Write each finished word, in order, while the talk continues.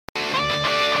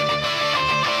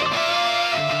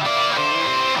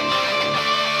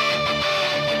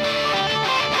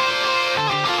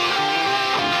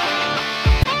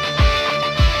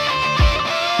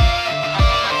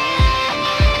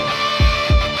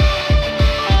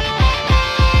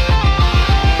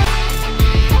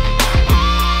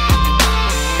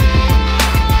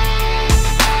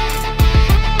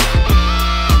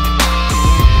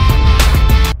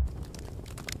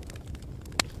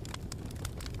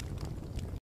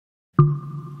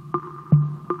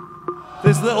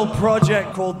This little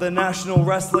project called the National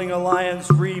Wrestling Alliance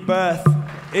Rebirth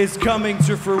is coming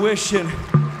to fruition.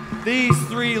 These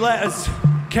 3 letters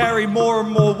carry more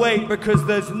and more weight because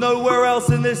there's nowhere else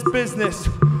in this business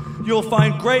you'll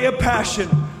find greater passion,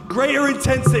 greater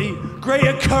intensity,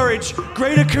 greater courage,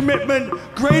 greater commitment,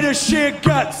 greater sheer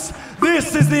guts.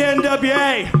 This is the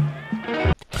NWA.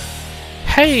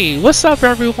 Hey, what's up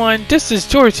everyone? This is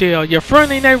Giorgio, your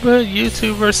friendly neighborhood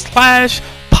YouTuber slash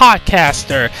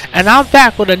podcaster, and I'm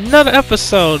back with another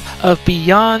episode of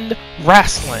Beyond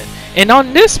Wrestling. And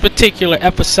on this particular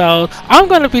episode, I'm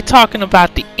going to be talking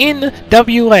about the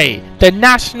NWA, the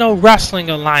National Wrestling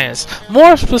Alliance.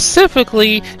 More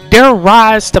specifically, their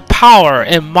rise to power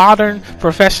in modern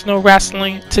professional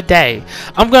wrestling today.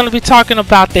 I'm going to be talking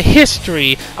about the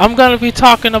history. I'm going to be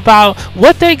talking about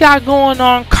what they got going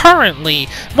on currently.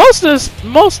 Most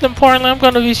importantly, I'm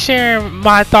going to be sharing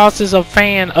my thoughts as a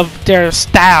fan of their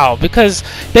style, because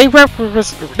they represent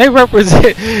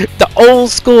the old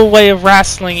school way of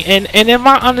wrestling. And in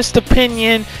my honest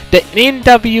opinion, the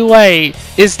NWA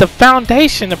is the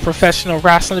foundation of professional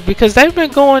wrestling, because they've been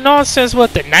going on since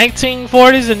what, the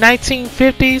 1940s and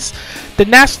 1950s. The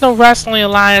National Wrestling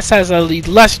Alliance has an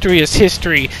illustrious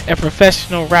history in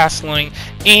professional wrestling,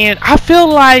 and I feel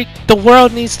like the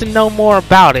world needs to know more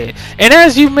about it. And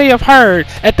as you may have heard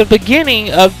at the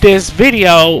beginning of this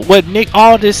video, what Nick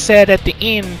Aldis said at the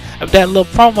end of that little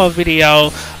promo video,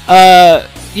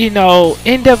 you know,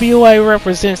 NWA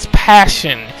represents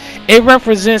passion. It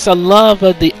represents a love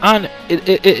of the honor.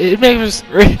 It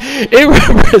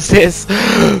represents,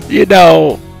 you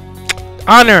know,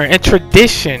 honor and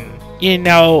tradition, you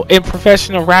know, in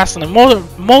professional wrestling.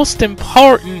 Most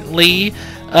importantly,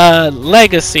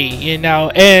 legacy, you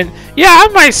know. And yeah, I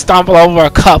might stumble over a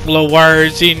couple of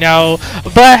words, you know,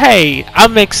 but hey,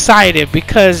 I'm excited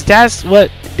because that's what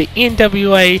the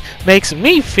NWA makes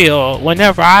me feel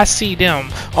whenever I see them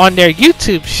on their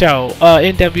YouTube show,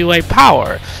 NWA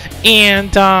Powerrr.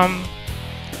 And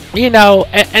you know,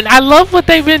 and I love what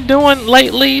they've been doing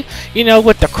lately, you know,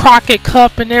 with the Crockett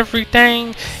Cup and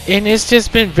everything, and it's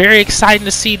just been very exciting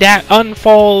to see that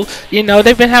unfold. You know,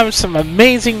 they've been having some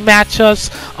amazing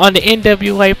matchups on the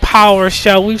NWA Powerrr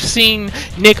show. We've seen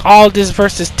Nick Aldis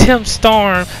versus Tim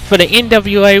Storm for the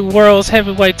NWA World's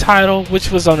Heavyweight title,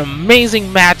 which was an amazing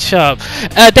matchup.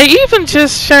 They even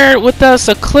just shared with us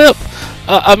a clip,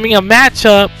 a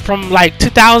matchup from like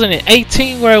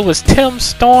 2018 where it was Tim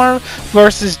Storm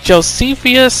versus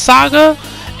Josephus Saga,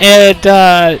 and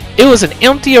it was an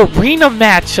empty arena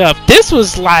matchup. This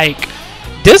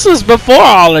was before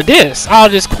all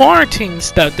this quarantine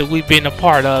stuff that we've been a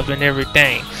part of and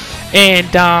everything.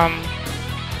 And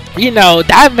you know,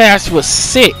 that match was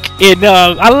sick. And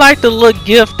I like the little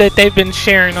gift that they've been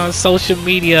sharing on social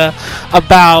media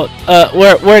about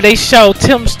where they show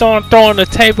Tim Storm throwing the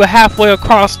table halfway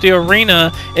across the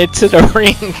arena into the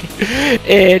ring.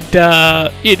 And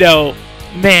you know,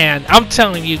 man, I'm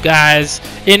telling you guys,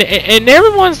 and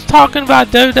everyone's talking about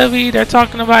WWE, they're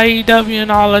talking about AEW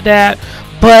and all of that,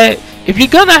 but if you're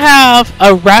gonna have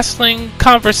a wrestling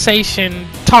conversation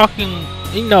talking,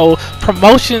 you know,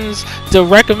 promotions to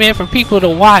recommend for people to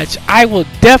watch, I will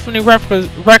definitely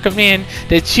recommend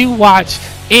that you watch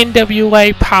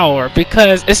NWA Powerrr,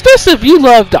 because especially if you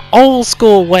love the old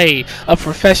school way of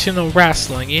professional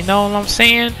wrestling, you know what I'm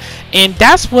saying? And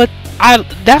that's what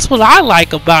I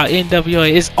like about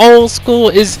NWA. Is old school,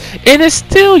 and it's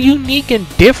still unique and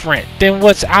different than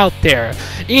what's out there.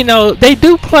 You know, they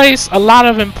do place a lot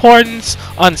of importance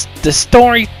on the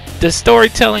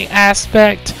storytelling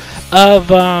aspect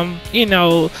of you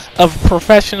know, of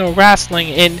professional wrestling,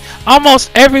 and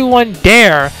almost everyone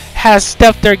there has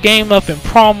stepped their game up in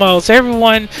promos.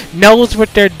 Everyone knows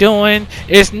what they're doing.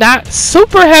 It's not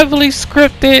super heavily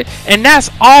scripted, and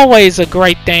that's always a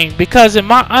great thing, because in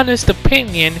my honest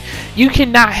opinion, you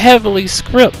cannot heavily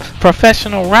script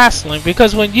professional wrestling,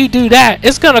 because when you do that,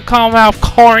 it's gonna come out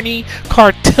corny,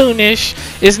 cartoonish.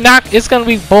 It's gonna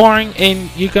be boring, and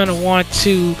you're gonna want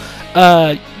to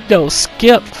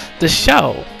skip the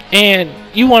show, and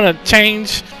you want to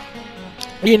change,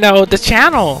 you know, the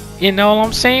channel, you know what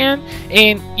I'm saying?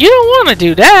 And you don't want to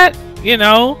do that, you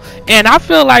know. And I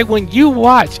feel like when you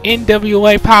watch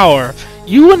NWA Powerrr,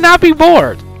 you will not be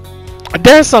bored.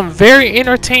 There's some very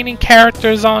entertaining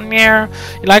characters on there.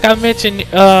 Like I mentioned,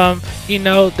 you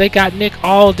know, they got Nick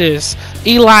Aldis.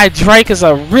 Eli Drake is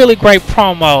a really great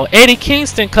promo. Eddie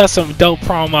Kingston cut some dope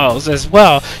promos as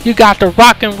well. You got the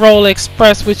Rock and Roll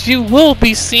Express, which you will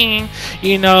be seeing,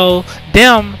 you know,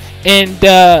 them in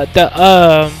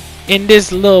in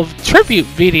this little tribute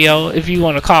video, if you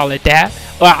want to call it that.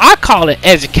 Or I call it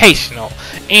educational.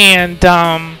 And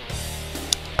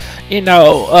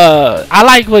I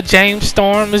like what James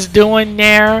Storm is doing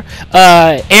there.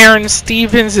 Aaron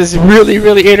Stevens is really,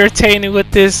 really entertaining with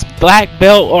this black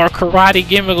belt or karate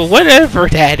gimmick or whatever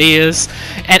that is.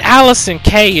 And Allison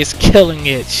Kay is killing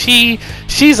it.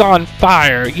 She's on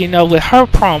fire, with her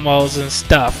promos and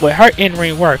stuff, with her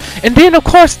in-ring work. And then, of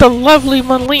course, the lovely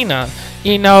Melina,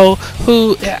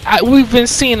 who we've been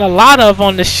seeing a lot of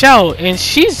on the show, and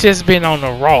she's just been on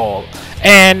a roll.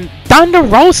 And Thunder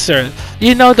Rosa,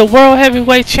 the World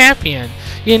Heavyweight Champion,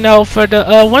 for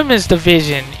the women's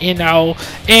division,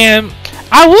 and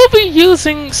I will be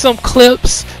using some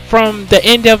clips from the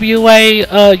NWA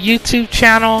YouTube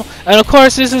channel, and of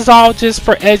course this is all just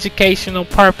for educational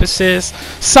purposes.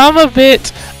 Some of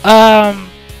it,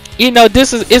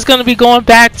 this is going to be going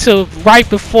back to right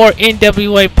before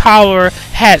NWA Powerrr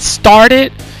had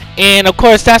started. And of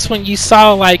course, that's when you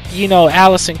saw,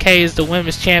 Allison Kay is the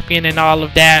women's champion and all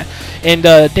of that, and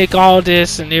Nick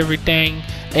Aldis and everything.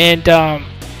 And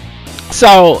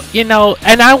so,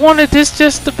 and I wanted this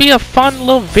just to be a fun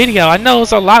little video. I know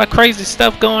there's a lot of crazy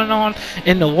stuff going on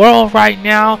in the world right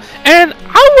now, and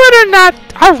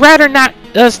I'd rather not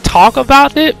us talk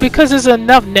about it because there's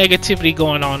enough negativity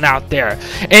going on out there.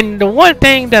 And the one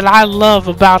thing that I love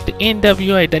about the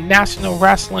NWA, the National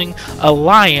Wrestling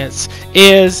Alliance,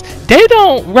 is they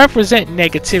don't represent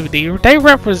negativity. They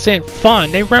represent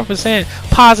fun. They represent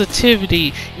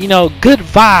positivity, good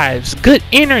vibes, good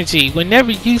energy.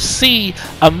 Whenever you see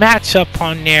a matchup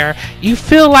on there, you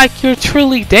feel like you're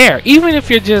truly there, even if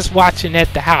you're just watching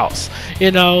at the house,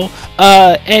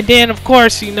 and then of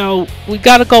course, we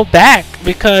got to go back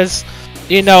because,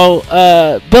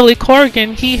 Billy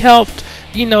Corgan, he helped,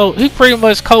 he pretty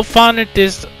much co-founded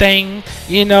this thing,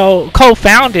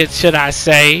 co-founded, should I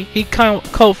say. He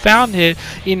co-founded,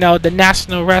 the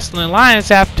National Wrestling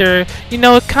Alliance after,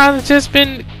 it kind of just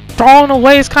been thrown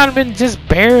away. It's kind of been just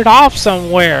buried off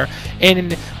somewhere.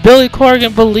 And Billy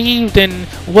Corgan believed in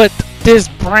what this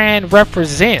brand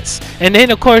represents. And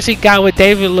then of course he got with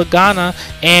David Lagana,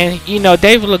 and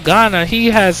David Lagana, he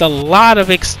has a lot of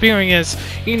experience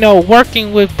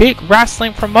working with big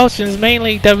wrestling promotions,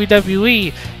 mainly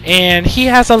WWE, and he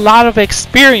has a lot of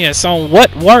experience on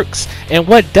what works and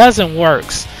what doesn't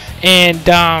works. And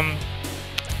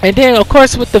then of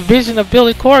course with the vision of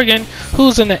Billy Corgan,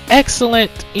 who's an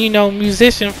excellent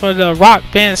musician for the rock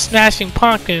band Smashing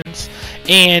Pumpkins.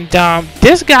 And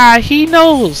this guy, he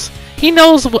knows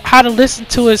how to listen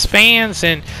to his fans,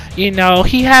 and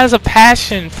he has a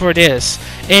passion for this,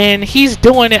 and he's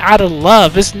doing it out of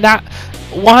love. It's not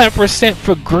 100%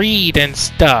 for greed and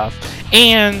stuff.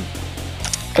 And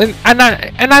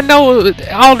I know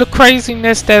all the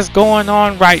craziness that's going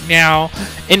on right now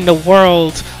in the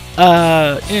world,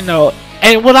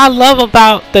 and what I love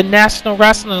about the National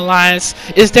Wrestling Alliance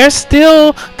is they're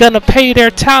still gonna pay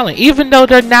their talent, even though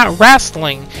they're not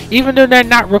wrestling, even though they're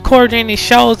not recording any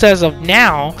shows as of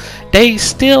now. They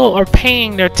still are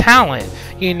paying their talent,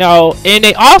 and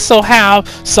they also have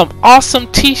some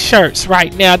awesome t-shirts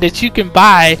right now that you can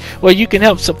buy where you can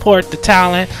help support the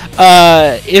talent.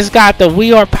 It's got the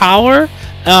We Are Power,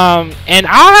 and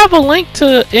I'll have a link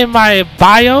to in my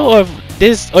bio of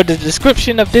this, or the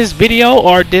description of this video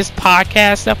or this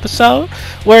podcast episode,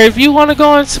 where if you want to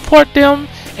go and support them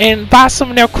and buy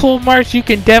some of their cool merch, you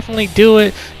can definitely do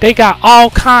it. They got all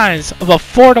kinds of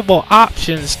affordable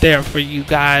options there for you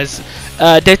guys,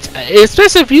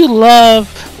 especially if you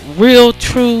love real,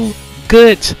 true,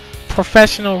 good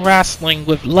professional wrestling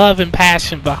with love and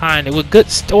passion behind it, with good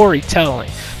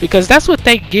storytelling, because that's what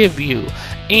they give you.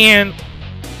 And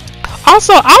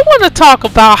also, I want to talk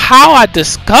about how I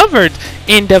discovered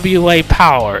NWA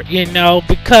Powerrr,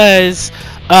 because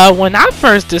when I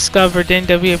first discovered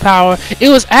NWA Powerrr, it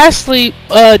was actually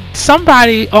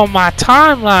somebody on my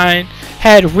timeline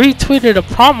had retweeted a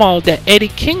promo that Eddie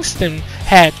Kingston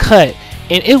had cut,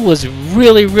 and it was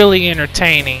really, really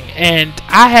entertaining, and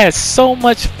I had so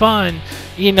much fun,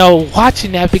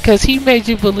 watching that, because he made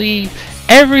you believe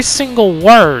every single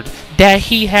word that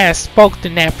he had spoken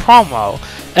in that promo.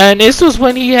 And this was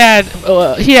when he had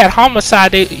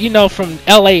Homicide, from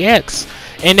LAX,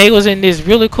 and they was in this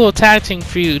really cool tag team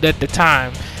feud at the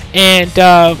time. And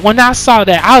when I saw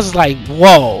that, I was like,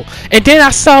 whoa. And then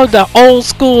I saw the old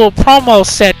school promo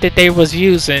set that they was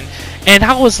using, and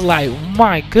I was like,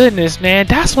 my goodness, man,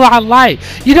 that's what I like.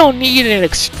 You don't need an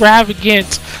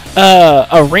extravagant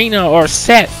arena or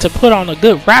set to put on a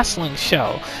good wrestling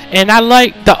show. And I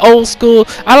like the old school.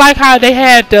 I like how they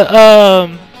had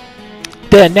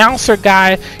the announcer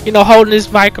guy, holding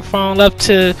his microphone up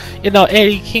to,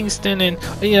 Eddie Kingston, and,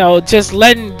 just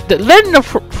letting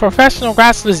the professional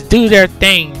wrestlers do their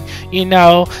thing,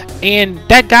 and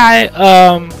that guy,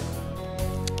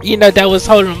 you know, that was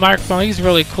holding the microphone. He's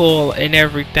really cool and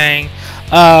everything.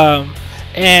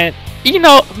 And you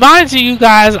know, mind you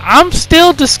guys, I'm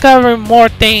still discovering more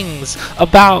things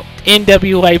about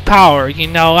NWA Powerrr. You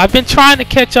know, I've been trying to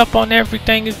catch up on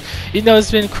everything. You know, it's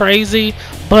been crazy,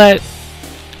 but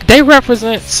they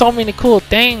represent so many cool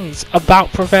things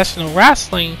about professional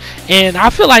wrestling, and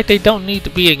I feel like they don't need to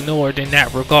be ignored in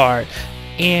that regard.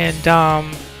 And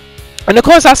of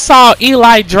course, I saw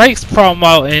Eli Drake's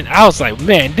promo, and I was like,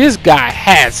 man, this guy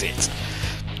has it.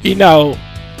 You know,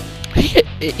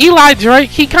 Eli Drake,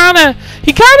 he kind of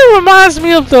reminds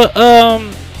me of the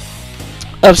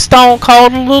of Stone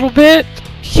Cold a little bit.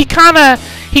 He kind of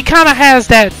has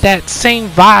that same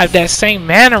vibe, that same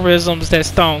mannerisms that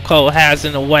Stone Cold has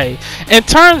in a way. In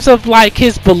terms of like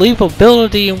his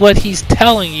believability and what he's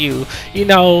telling you, you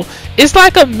know, it's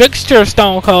like a mixture of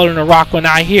Stone Cold and The Rock when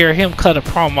I hear him cut a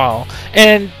promo,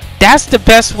 and that's the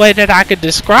best way that I could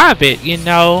describe it. You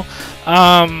know,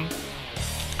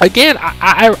 again,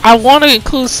 I want to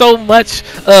include so much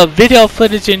video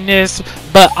footage in this,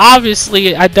 but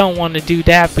obviously I don't want to do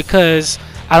that because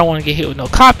I don't want to get hit with no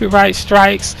copyright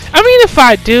strikes. I mean, if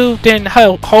I do, then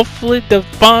hopefully the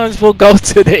funds will go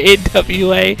to the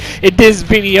NWA, and this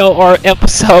video or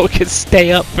episode can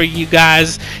stay up for you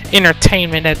guys'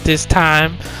 entertainment at this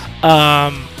time.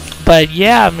 But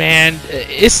yeah, man,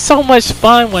 it's so much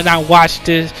fun when I watch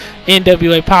this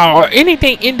NWA Powerrr or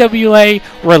anything NWA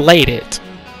related.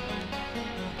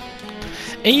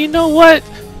 And you know what?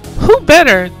 Who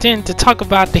better than to talk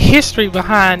about the history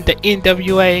behind the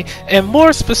NWA, and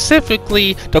more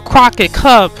specifically the Crockett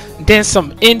Cup, than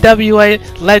some NWA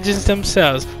legends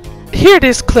themselves? Hear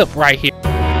this clip right here.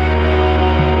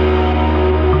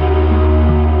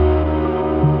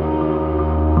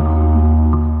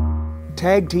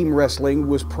 Tag team wrestling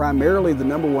was primarily the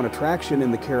 #1 attraction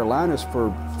in the Carolinas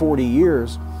for 40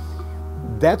 years.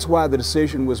 That's why the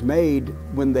decision was made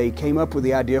when they came up with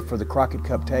the idea for the Crockett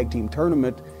Cup Tag Team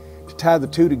Tournament to tie the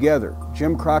two together.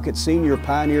 Jim Crockett Sr.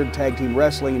 pioneered tag team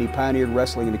wrestling, and he pioneered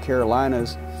wrestling in the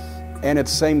Carolinas. And at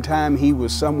the same time, he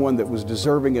was someone that was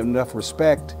deserving of enough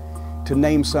respect to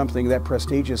name something that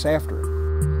prestigious after it.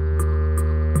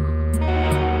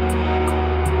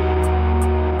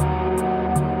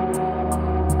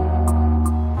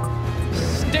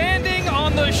 Standing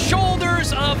on the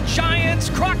shoulders of giants,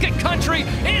 Crockett Country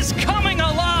is coming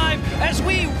alive as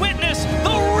we witness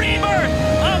the rebirth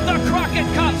of the Crockett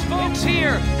Cups. Folks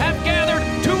here have gathered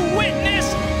to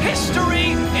witness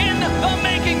history in the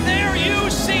making. There you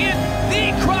see it,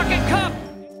 the Crockett Cup.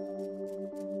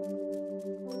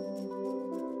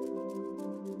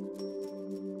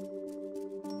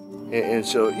 And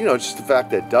so, you know, just the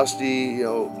fact that Dusty, you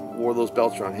know, wore those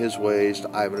belts around his waist,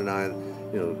 Ivan and I,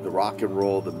 you know, the Rock and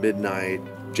Roll, the Midnight,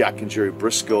 Jack and Jerry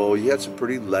Briscoe, you had some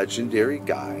pretty legendary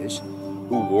guys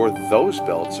who wore those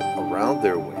belts around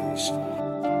their waist.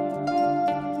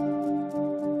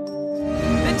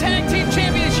 The Tag Team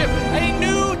Championship, a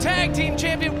new Tag Team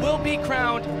Champion will be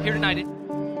crowned here tonight.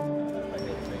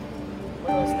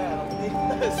 What was that?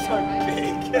 It's so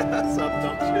big. So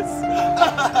obnoxious.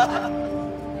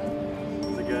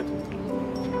 Is it good?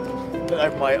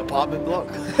 Over my apartment block.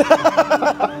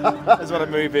 I just want to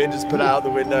move in, just put it out the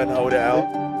window and hold it out.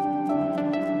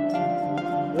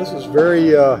 This is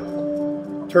very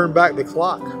turn back the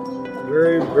clock.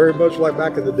 Very, very much like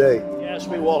back in the day. You asked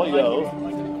me a while ago,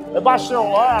 if I still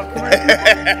alive,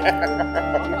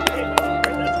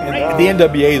 And the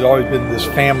NWA has always been this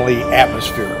family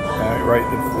atmosphere, right?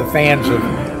 The fans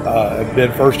have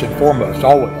been first and foremost,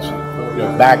 always. You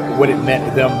know, back what it meant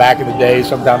to them back in the day,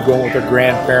 sometimes going with their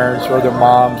grandparents or their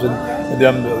moms, and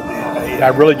them. I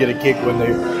really get a kick when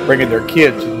they bring in their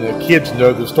kids, and the kids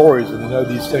know the stories and they know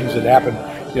these things that happened,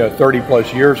 you know, 30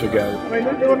 plus years ago. I mean,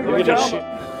 they're doing a good job.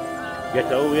 Get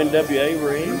the old NWA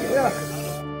ring. Yeah.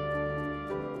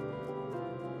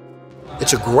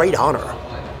 It's a great honor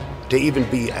to even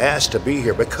be asked to be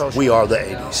here because we are the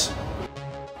 80s.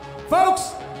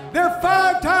 Folks, they're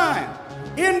 5-time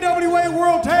NWA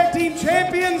World Tag Team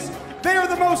Champions. They are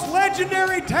the most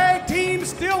legendary tag team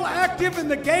still active in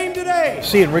the game today.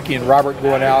 Seeing Ricky and Robert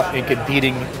going out and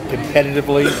competing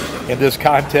competitively in this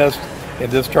contest, in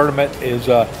this tournament, is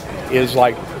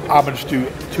like homage to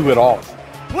it all.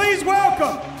 Please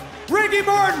welcome Ricky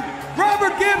Morton,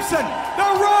 Robert Gibson, the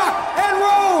Rock and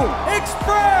Roll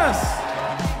Express.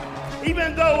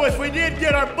 Even though if we did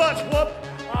get our butts whooped,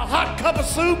 a hot cup of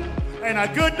soup and a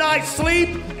good night's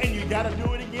sleep, and you got to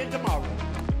do it again tomorrow.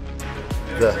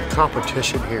 The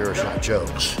competition here is not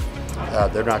jokes.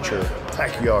 They're not your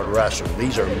backyard wrestler.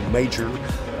 These are major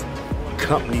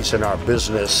companies in our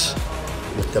business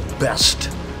with the best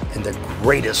and the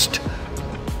greatest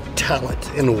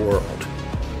talent in the world.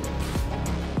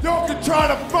 Y'all can try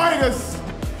to fight us,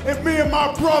 and me and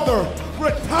my brother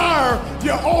retire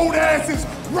your old asses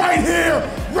right here,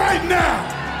 right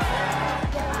now.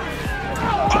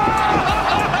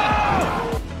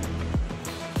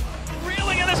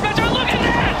 Reeling in this match. Look at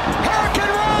that! Hurricane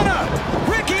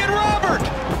Rana, Ricky and Robert.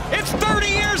 It's 30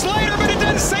 years later, but it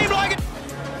doesn't seem like it.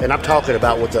 And I'm talking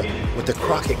about with the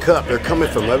Crockett Cup. They're coming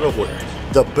from everywhere.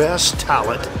 The best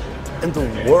talent in the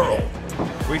world.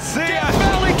 We see a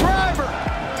belly driver.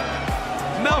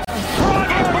 No.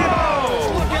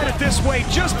 Look at it this way.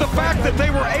 Just the fact that they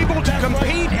were able to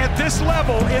compete at this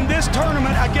level in this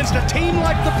tournament against a team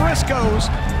like the Briscoes,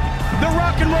 the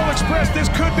Rock and Roll Express, this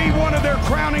could be one of their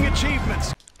crowning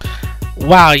achievements.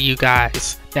 Wow, you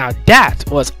guys. Now that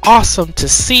was awesome to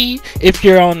see if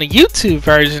you're on the YouTube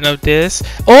version of this,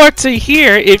 or to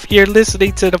hear if you're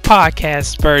listening to the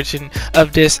podcast version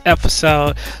of this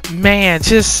episode. Man,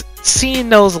 just seeing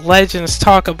those legends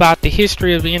talk about the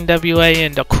history of the NWA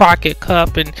and the Crockett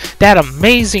Cup and that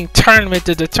amazing tournament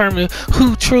to determine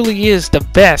who truly is the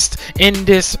best in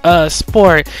this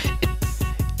sport.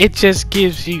 It just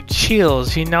gives you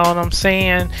chills, you know what I'm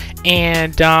saying?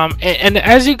 And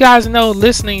as you guys know,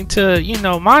 listening to, you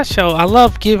know, my show, I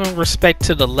love giving respect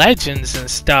to the legends and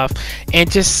stuff,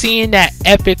 and just seeing that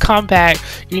epic comeback,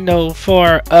 you know,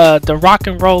 for the Rock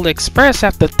and Roll Express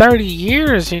after 30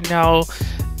 years, you know,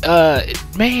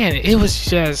 man, it was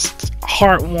just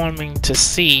heartwarming to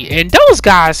see. And those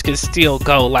guys can still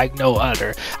go like no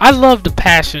other. I love the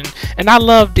passion, and I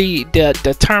love the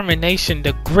determination,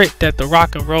 the grit that the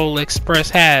Rock and Roll Express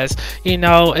has, you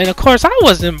know. And of course, I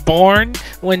wasn't born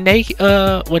when they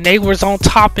was on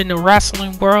top in the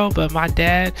wrestling world, but my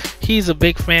dad, he's a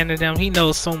big fan of them. He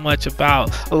knows so much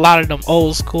about a lot of them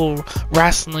old school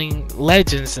wrestling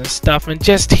legends and stuff, and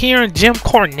just hearing Jim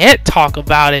Cornette talk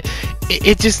about it,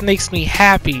 it just makes me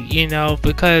happy, you know,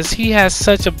 because he has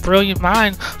such a brilliant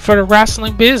mind for the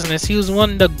wrestling business. He was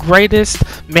one of the greatest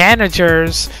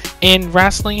managers in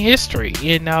wrestling history,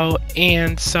 you know.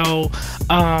 And so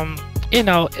you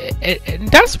know, and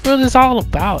that's what it's all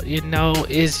about, you know,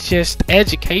 is just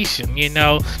education, you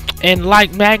know. And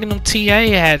like Magnum TA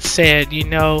had said, you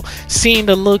know, seeing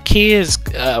the little kids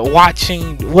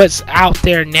watching what's out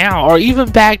there now, or even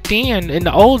back then in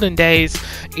the olden days,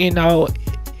 you know,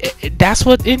 that's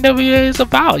what NWA is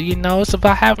about, you know. It's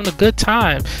about having a good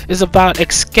time. It's about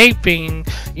escaping,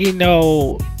 you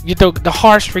know, the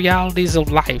harsh realities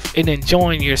of life and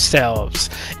enjoying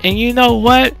yourselves. And you know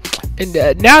what?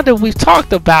 And now that we've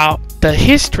talked about the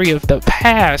history of the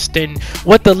past and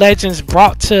what the legends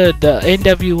brought to the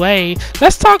NWA,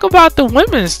 let's talk about the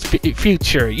women's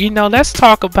future. You know, let's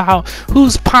talk about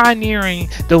who's pioneering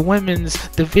the women's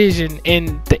division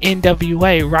in the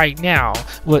NWA right now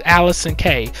with Allison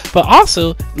Kay. But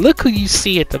also, look who you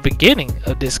see at the beginning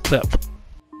of this clip.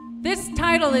 This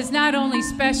title is not only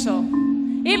special,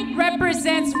 it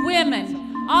represents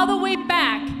women all the way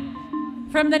back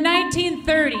from the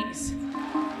 1930s.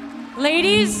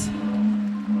 Ladies,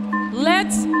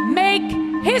 let's make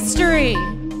history.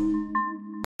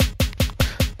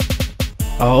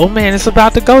 Oh man, it's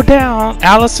about to go down.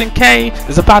 Allison Kay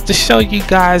is about to show you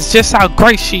guys just how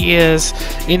great she is.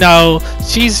 You know,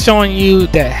 she's showing you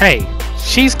that, hey,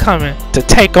 she's coming to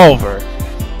take over.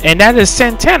 And that is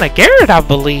Santana Garrett, I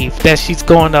believe, that she's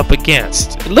going up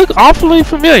against. Look awfully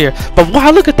familiar. But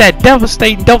wow, look at that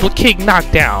devastating double kick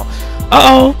knockdown.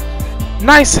 Uh-oh.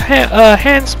 Nice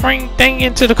handspring thing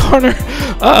into the corner.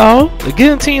 Uh-oh. The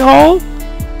guillotine hold.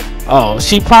 Oh,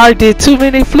 she probably did too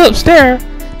many flips there.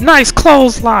 Nice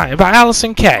clothesline by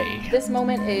Allison Kay. This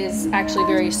moment is actually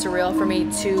very surreal for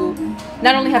me to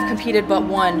not only have competed but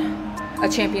won a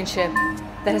championship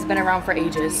that has been around for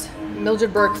ages.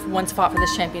 Mildred Burke once fought for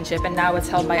this championship, and now it's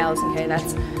held by Allison Kay.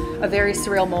 That's a very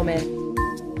surreal moment.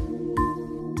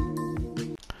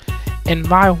 And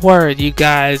my word, you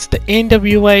guys, the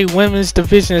NWA women's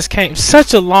division has came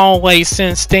such a long way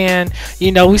since then.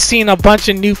 You know, we've seen a bunch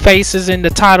of new faces in the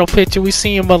title picture. We've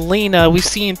seen Melina, we've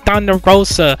seen Thunder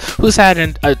Rosa, who's had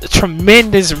a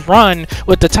tremendous run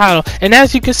with the title. And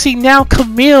as you can see now,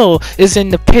 Camille is in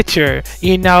the picture.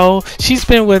 You know, she's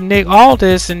been with Nick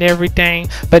Aldis and everything,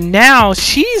 but now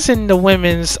she's in the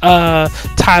women's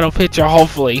title picture.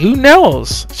 Hopefully, who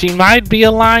knows? She might be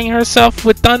aligning herself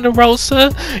with Thunder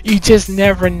Rosa. You just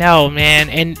never know, man.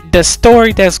 And the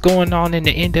story that's going on in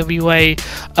the NWA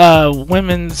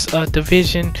women's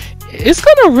division, it's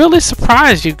gonna really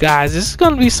surprise you guys. This is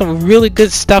gonna be some really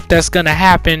good stuff that's gonna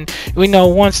happen, you know,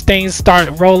 once things start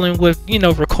rolling with, you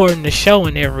know, recording the show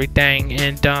and everything.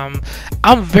 And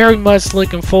I'm very much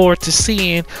looking forward to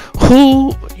seeing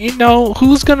who, you know,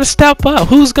 who's gonna step up,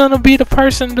 who's gonna be the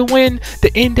person to win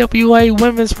the NWA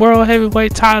Women's World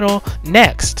Heavyweight title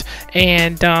next.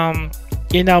 And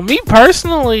you know, me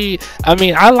personally, I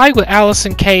mean, I like what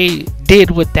Allison Kay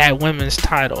did with that women's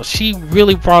title. She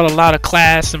really brought a lot of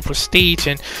class and prestige,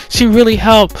 and she really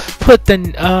helped put the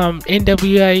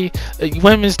NWA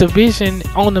women's division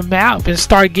on the map and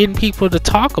start getting people to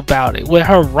talk about it with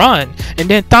her run. And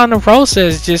then Thunder Rosa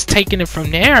is just taking it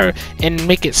from there and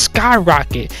make it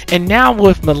skyrocket. And now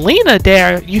with Melina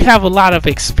there, you have a lot of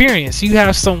experience. You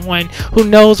have someone who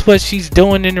knows what she's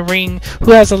doing in the ring,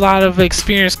 who has a lot of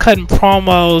experience cutting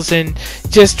promos and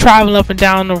just traveling up and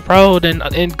down the road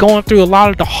and going through a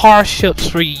lot of the hardships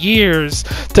for years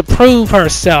to prove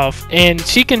herself. And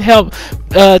she can help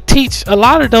teach a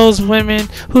lot of those women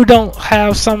who don't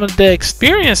have some of the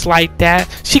experience like that.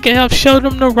 She can help show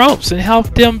them the ropes and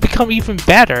help them become even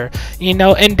better, you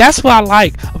know. And that's what I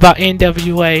like about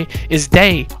NWA, is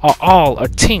they are all a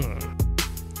team.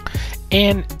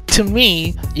 And to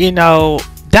me, you know,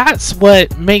 that's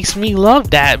what makes me love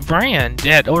that brand,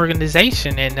 that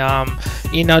organization. And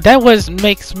you know, that was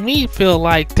makes me feel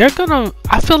like I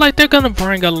feel like they're gonna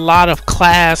bring a lot of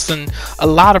class and a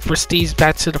lot of prestige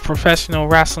back to the professional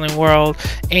wrestling world.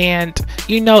 And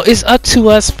you know, it's up to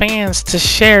us fans to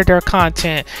share their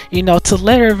content, you know, to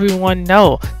let everyone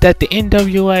know that the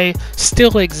NWA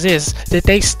still exists, that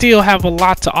they still have a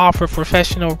lot to offer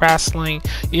professional wrestling.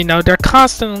 You know, they're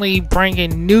constantly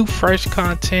bringing new fresh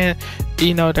content.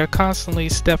 You know, they're constantly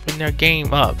stepping their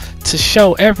game up to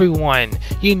show everyone,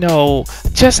 you know,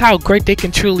 just how great they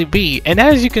can truly be. And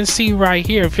as you can see right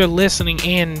here, if you're listening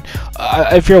in,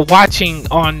 if you're watching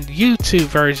on YouTube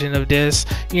version of this,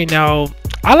 you know,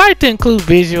 I like to include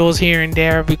visuals here and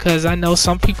there because I know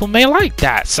some people may like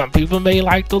that. Some people may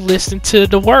like to listen to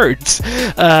the words.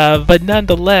 But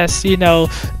nonetheless, you know,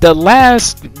 the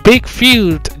last big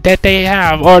feud that they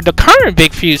have, or the current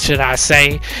big feud, should I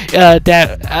say,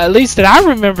 that at least that I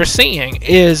remember seeing,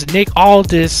 is Nick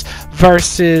Aldis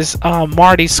versus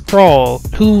Marty Scurll,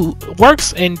 who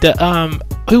works in the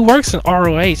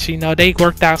ROH. You know, they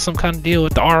worked out some kind of deal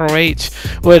with the ROH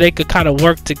where they could kind of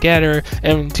work together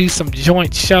and do some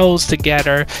joint shows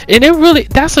together. And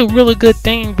that's a really good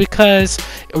thing, because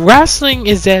wrestling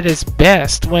is at its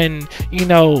best when, you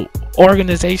know,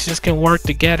 organizations can work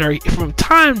together from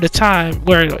time to time,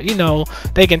 where, you know,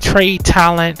 they can trade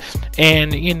talent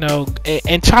and, you know,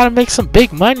 and try to make some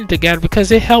big money together,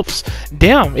 because it helps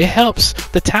them, it helps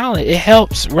the talent, it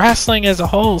helps wrestling as a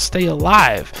whole stay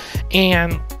alive.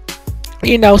 And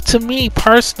you know, to me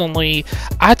personally,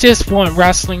 I just want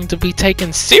wrestling to be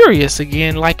taken serious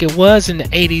again, like it was in the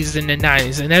 80s and the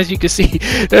 90s. And as you can see,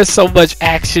 there's so much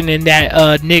action in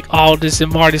that Nick Aldis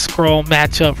and Marty Scurll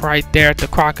matchup right there at the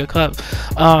Crockett Cup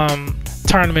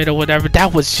tournament or whatever.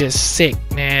 That was just sick,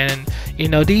 man. You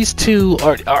know, these two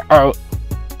are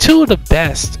two of the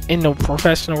best in the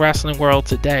professional wrestling world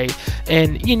today.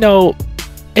 And you know,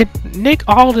 Nick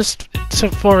Aldis,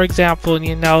 for example,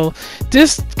 you know,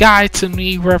 this guy to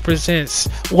me represents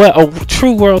what a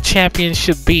true world champion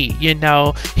should be. You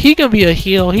know, he can be a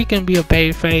heel, he can be a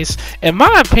babyface. In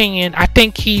my opinion, I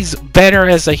think he's better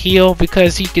as a heel,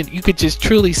 because you could just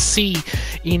truly see,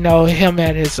 you know, him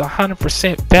at his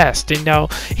 100% best. You know,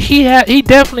 he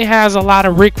definitely has a lot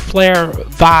of Ric Flair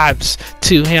vibes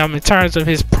to him in terms of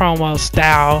his promo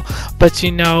style, but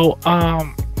you know,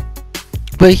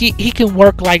 but he can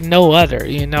work like no other,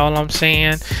 you know what I'm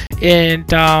saying?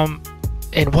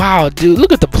 And wow, dude,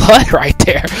 look at the blood right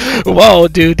there. Whoa,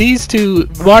 dude, these two,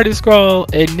 Marty Scurll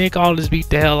and Nick Aldis, beat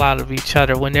the hell out of each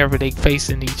other whenever they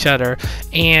facing each other.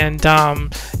 And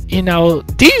you know,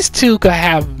 these two could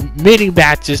have many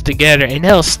matches together and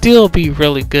they'll still be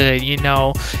really good, you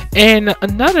know. And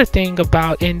another thing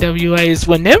about NWA is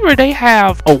whenever they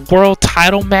have a world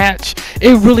title match,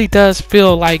 it really does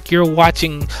feel like you're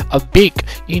watching a big,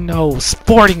 you know,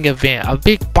 sporting event, a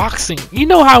big boxing. You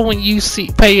know how when you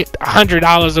pay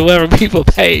 $100 or whatever people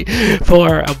pay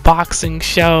for a boxing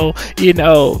show, you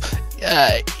know,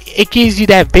 it gives you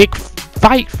that big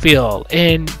fight feel.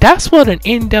 And that's what an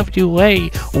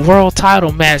NWA world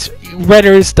title match,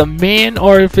 whether it's the men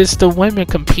or if it's the women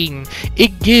competing,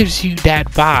 it gives you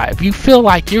that vibe. You feel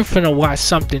like you're finna watch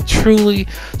something truly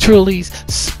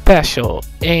special.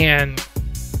 And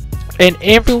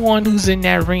everyone who's in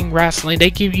that ring wrestling, they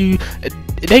give you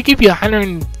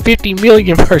 150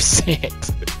 million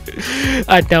 %.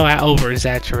 I know I over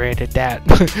exaggerated that,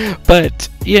 but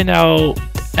you know,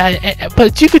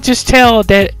 but you could just tell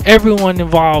that everyone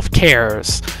involved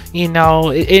cares, you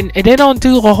know, and they don't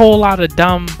do a whole lot of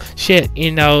dumb shit,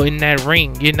 you know, in that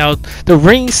ring. You know, the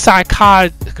ring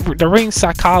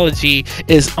psychology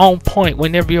is on point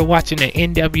whenever you're watching an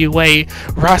NWA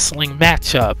wrestling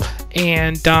matchup.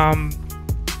 And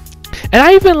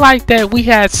I even like that we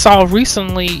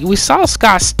saw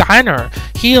Scott Steiner.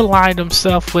 He aligned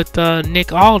himself with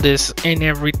Nick Aldis and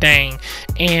everything,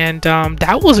 and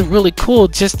that was really cool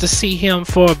just to see him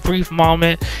for a brief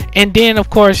moment. And then of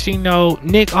course, you know,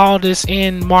 Nick Aldis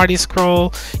and Marty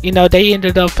Scurll, you know, they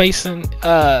ended up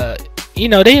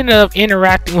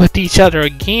interacting with each other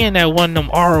again at one of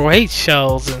them ROH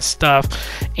shows and stuff.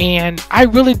 And I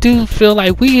really do feel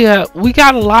like we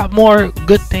got a lot more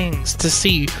good things to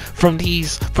see from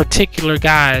these particular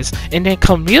guys. And then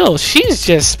Camille, she's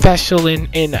just special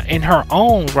in her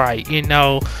own right, you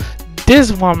know.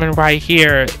 This woman right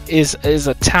here is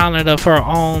a talent of her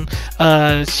own.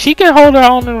 She can hold her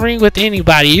own in the ring with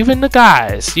anybody, even the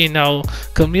guys. You know,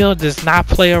 Camille does not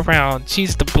play around.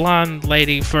 She's the blonde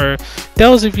lady for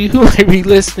those of you who may be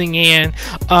listening in.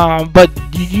 But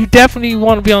you definitely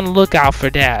want to be on the lookout for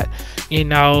that. You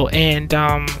know, and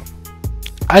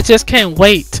I just can't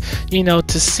wait, you know,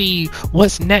 to see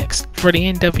what's next for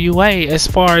the NWA as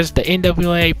far as the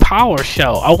NWA Powerrr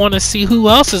show. I want to see who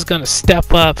else is going to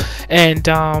step up and,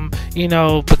 you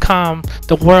know, become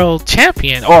the world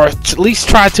champion, or at least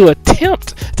try to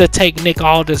attempt to take Nick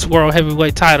Aldis' world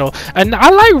heavyweight title. And I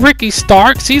like Ricky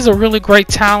Starks. He's a really great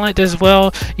talent as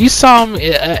well. You saw him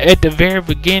at the very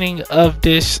beginning of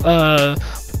this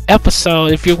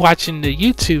episode. If you're watching the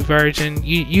YouTube version,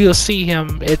 you'll see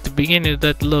him at the beginning of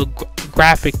the little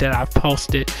graphic that I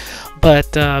posted.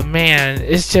 But man,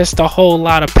 it's just a whole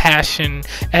lot of passion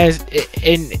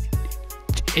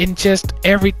in just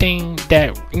everything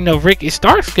that, you know, Ricky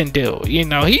Starks can do. You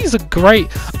know, he's a great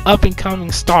up and coming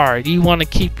star you want to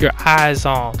keep your eyes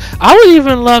on. I would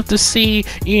even love to see,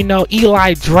 you know,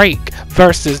 Eli Drake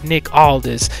versus Nick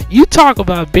Aldis. You talk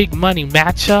about a big money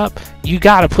matchup, you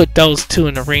got to put those two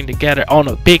in the ring together on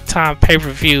a big time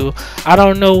pay-per-view. I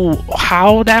don't know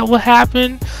how that will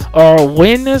happen or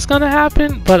when it's gonna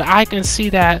happen, but I can see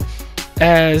that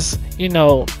as, you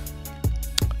know,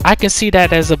 I can see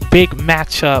that as a big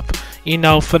matchup, you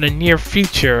know, for the near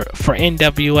future for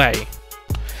NWA.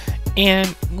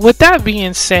 And with that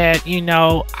being said, you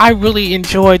know, I really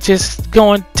enjoy just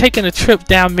taking a trip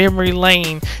down memory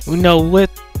lane, you know, with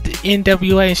the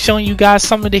NWA and showing you guys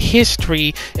some of the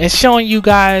history and showing you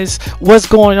guys what's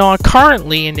going on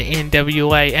currently in the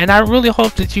NWA. And I really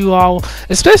hope that you all,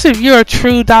 especially if you're a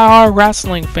true diehard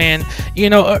wrestling fan, you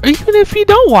know, or even if you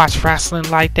don't watch wrestling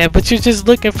like that, but you're just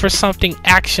looking for something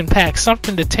action packed,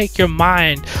 something to take your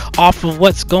mind off of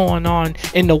what's going on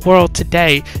in the world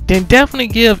today, then definitely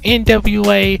give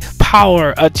NWA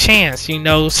Powerrr a chance. You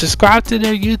know, subscribe to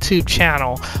their YouTube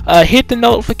channel, hit the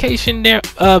notification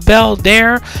bell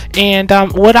there. And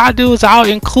what I do is I'll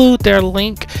include their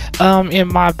link in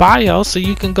my bio, so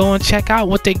you can go and check out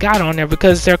what they got on there,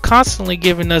 because they're constantly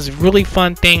giving us really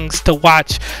fun things to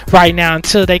watch right now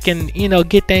until they can, you know,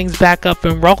 get things back up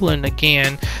and rolling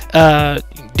again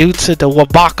due to the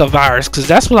Wabaka virus, because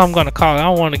that's what I'm going to call it. I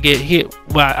don't want to get hit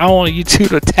by, I don't want you two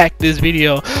to attack this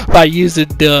video by using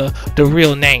the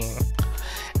real name.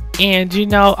 And, you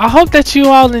know, I hope that you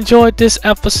all enjoyed this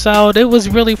episode. It was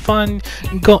really fun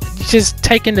just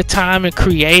taking the time and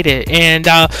create it. And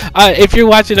if you're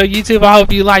watching on YouTube, I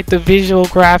hope you like the visual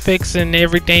graphics and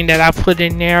everything that I put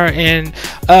in there. And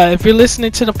if you're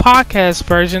listening to the podcast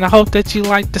version, I hope that you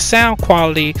like the sound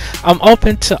quality. I'm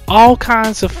open to all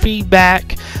kinds of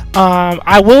feedback.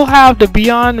 I will have the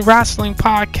Beyond Wrestling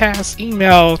Podcast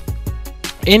email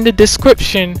in the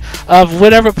description of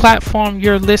whatever platform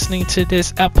you're listening to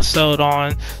this episode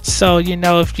on. So, you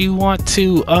know, if you want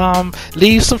to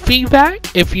leave some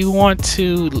feedback, if you want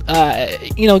to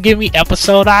you know, give me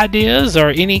episode ideas or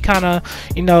any kind of,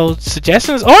 you know,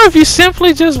 suggestions, or if you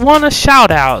simply just want a shout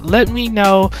out, let me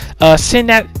know. Send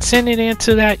it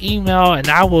into that email, and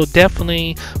I will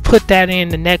definitely put that in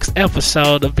the next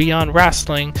episode of Beyond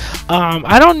Wrestling.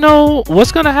 I don't know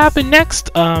what's gonna happen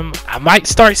next. I might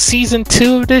start season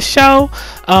 2 of this show,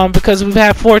 because we've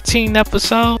had 14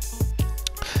 episodes.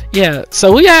 Yeah,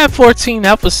 so we had 14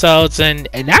 episodes, and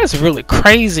that's really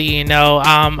crazy, you know.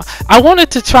 I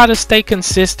wanted to try to stay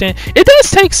consistent. It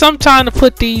does take some time to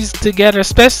put these together,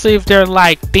 especially if they're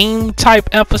like theme type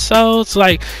episodes,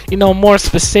 like, you know, more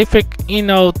specific, you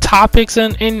know, topics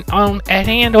at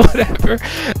hand or whatever.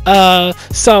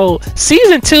 So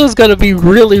season 2 is going to be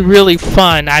really, really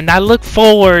fun, and I look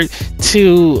forward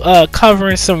to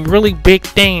covering some really big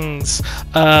things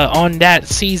on that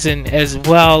season as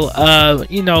well.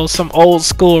 You know, some old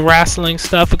school wrestling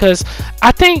stuff, because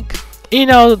I think, you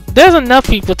know, there's enough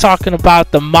people talking about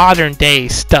the modern day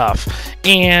stuff,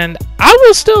 and I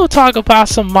will still talk about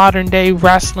some modern day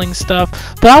wrestling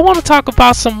stuff, but I want to talk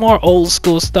about some more old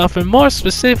school stuff, and more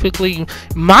specifically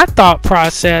my thought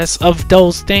process of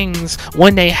those things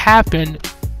when they happened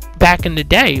back in the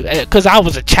day, because I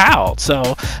was a child.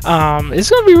 So it's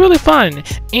gonna be really fun,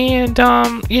 and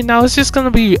you know, it's just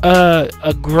gonna be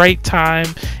a great time,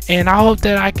 and I hope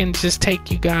that I can just take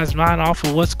you guys' mind off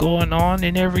of what's going on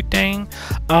and everything,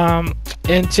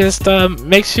 and just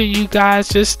make sure you guys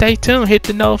just stay tuned, hit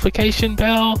the notification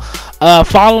bell,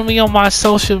 follow me on my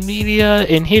social media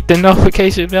and hit the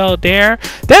notification bell there.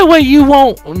 That way you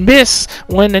won't miss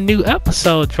when the new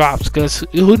episode drops, because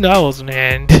who knows,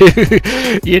 man.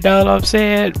 You know what I'm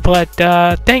saying? But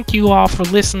thank you all for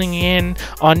listening in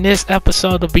on this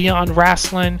episode of Beyond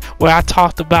Wrestling, where I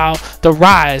talked about the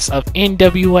rise of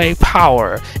NWA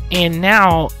Powerrr. And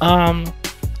now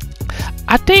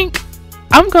I think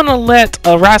I'm gonna let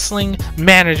a wrestling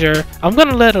manager, I'm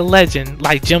gonna let a legend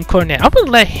like Jim Cornette, I'm gonna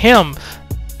let him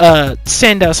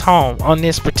send us home on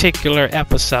this particular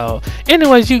episode.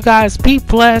 Anyways, you guys, be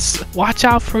blessed, watch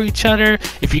out for each other.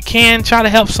 If you can, try to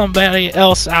help somebody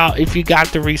else out if you got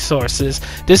the resources.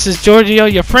 This is Giorgio,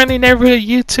 your friendly neighborhood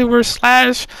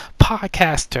YouTuber /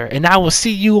 podcaster, and I will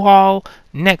see you all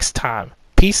next time.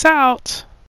 Peace out.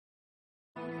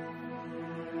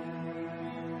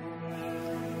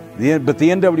 But the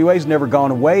NWA's never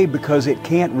gone away, because it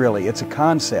can't really. It's a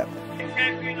concept.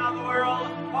 Champion of the world,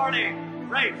 Party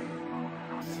Race.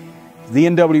 The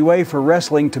NWA for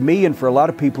wrestling, to me and for a lot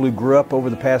of people who grew up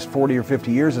over the past 40 or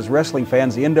 50 years as wrestling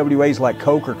fans, the NWA is like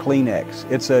Coke or Kleenex.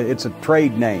 It's a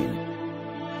trade name.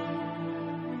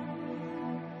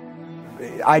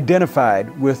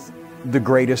 Identified with the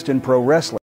greatest in pro wrestling.